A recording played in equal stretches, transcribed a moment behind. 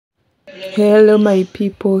Hello my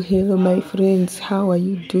people, hello my friends, how are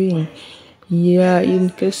you doing? Yeah, in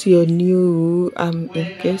case you're new, in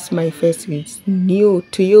case my face is new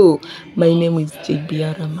to you, my name is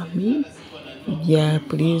JBR Mami. Yeah,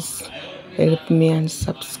 please help me and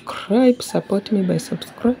subscribe, support me by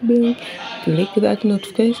subscribing, click that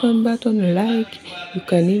notification button, like. You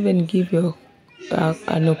can even give your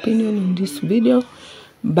an opinion in this video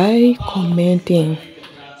by commenting.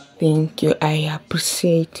 Thank you, I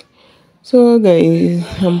appreciate. So guys,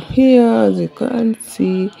 I'm here as you can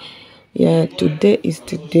see. Yeah, today is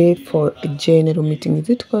the day for a general meeting. Is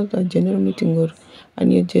it called a general meeting or a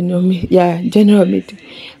new general meeting? Yeah, general meeting.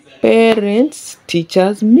 Parents,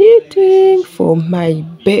 teachers meeting for my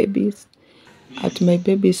babies at my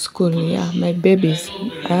baby's school. Yeah, my babies.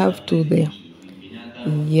 I have two there.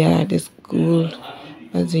 Yeah, the school,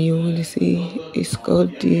 as you will see, is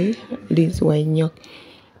called the Lizzie Wanyoike.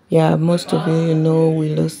 Yeah, most of you know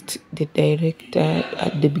we lost the director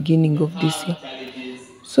at the beginning of this year.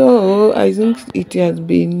 So I think it has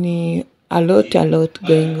been a lot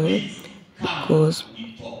going on because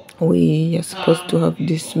we are supposed to have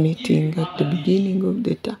this meeting at the beginning of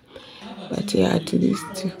the term. But yeah, at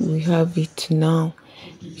least we have it now,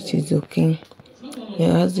 which is okay.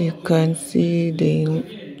 Yeah, as you can see,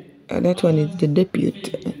 that one is the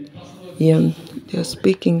deputy. Yeah, they're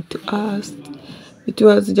speaking to us. It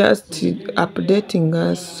was just updating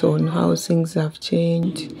us on how things have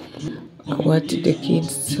changed, what the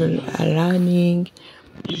kids are learning,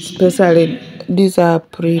 especially these are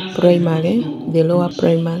pre-primary, the lower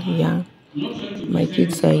primary. Yeah, my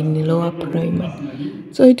kids are in the lower primary.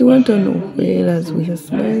 So it went on well as we are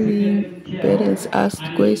smiling. Parents asked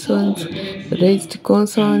questions, raised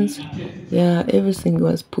concerns. Yeah, everything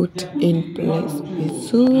was put in place.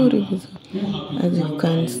 It's so as you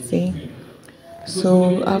can see.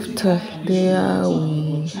 So after there,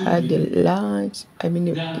 we had a lunch. I mean,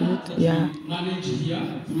 yeah,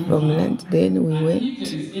 from lunch, then we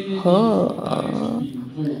went. Oh,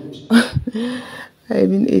 I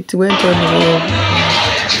mean, it went on well.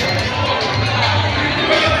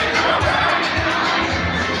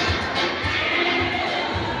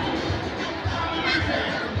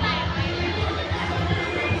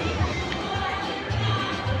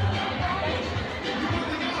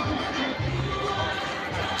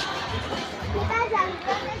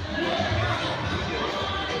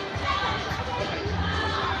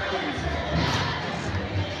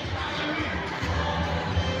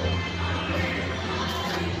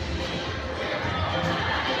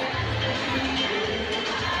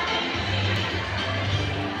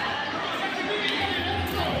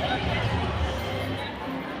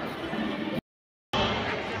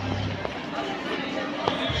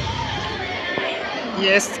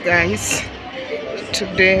 Yes, guys,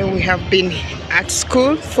 today we have been at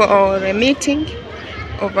school for a meeting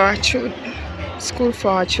of our children, school for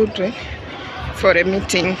our children, for a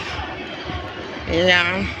meeting.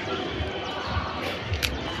 Yeah.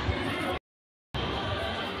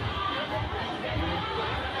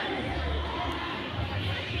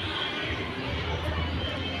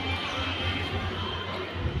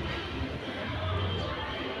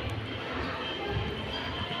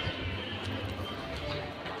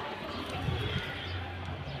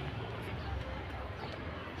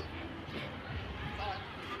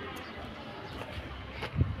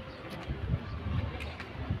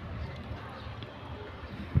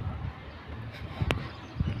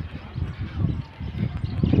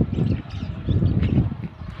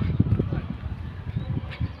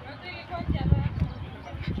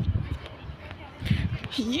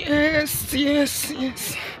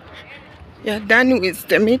 Yes. We are done with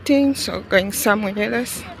the meeting, so going somewhere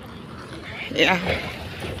else. Yeah.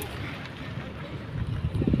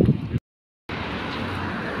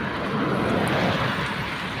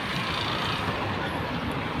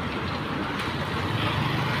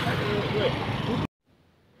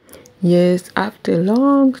 Yes, after a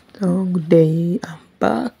long day, I'm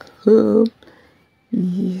back home.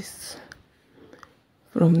 Yes,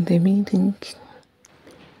 from the meeting,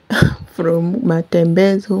 from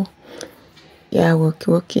Matembezo. Yeah,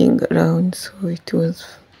 walking around, so it was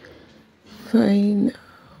fine.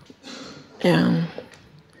 Yeah,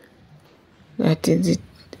 that is it.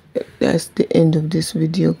 That's the end of this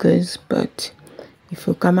video, guys. But if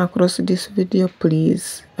you come across this video,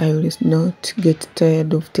 please, I will not get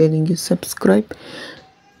tired of telling you, subscribe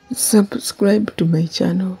to my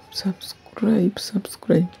channel. Subscribe.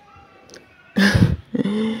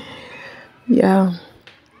 Yeah,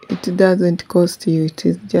 it doesn't cost you. It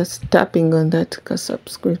is just tapping on that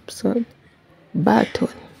subscription button.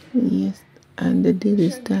 Yes, and the deal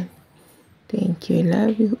is done. Thank you. I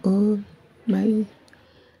love you all,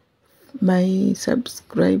 my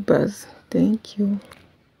subscribers. Thank you.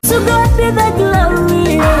 So God be the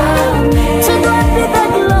glory.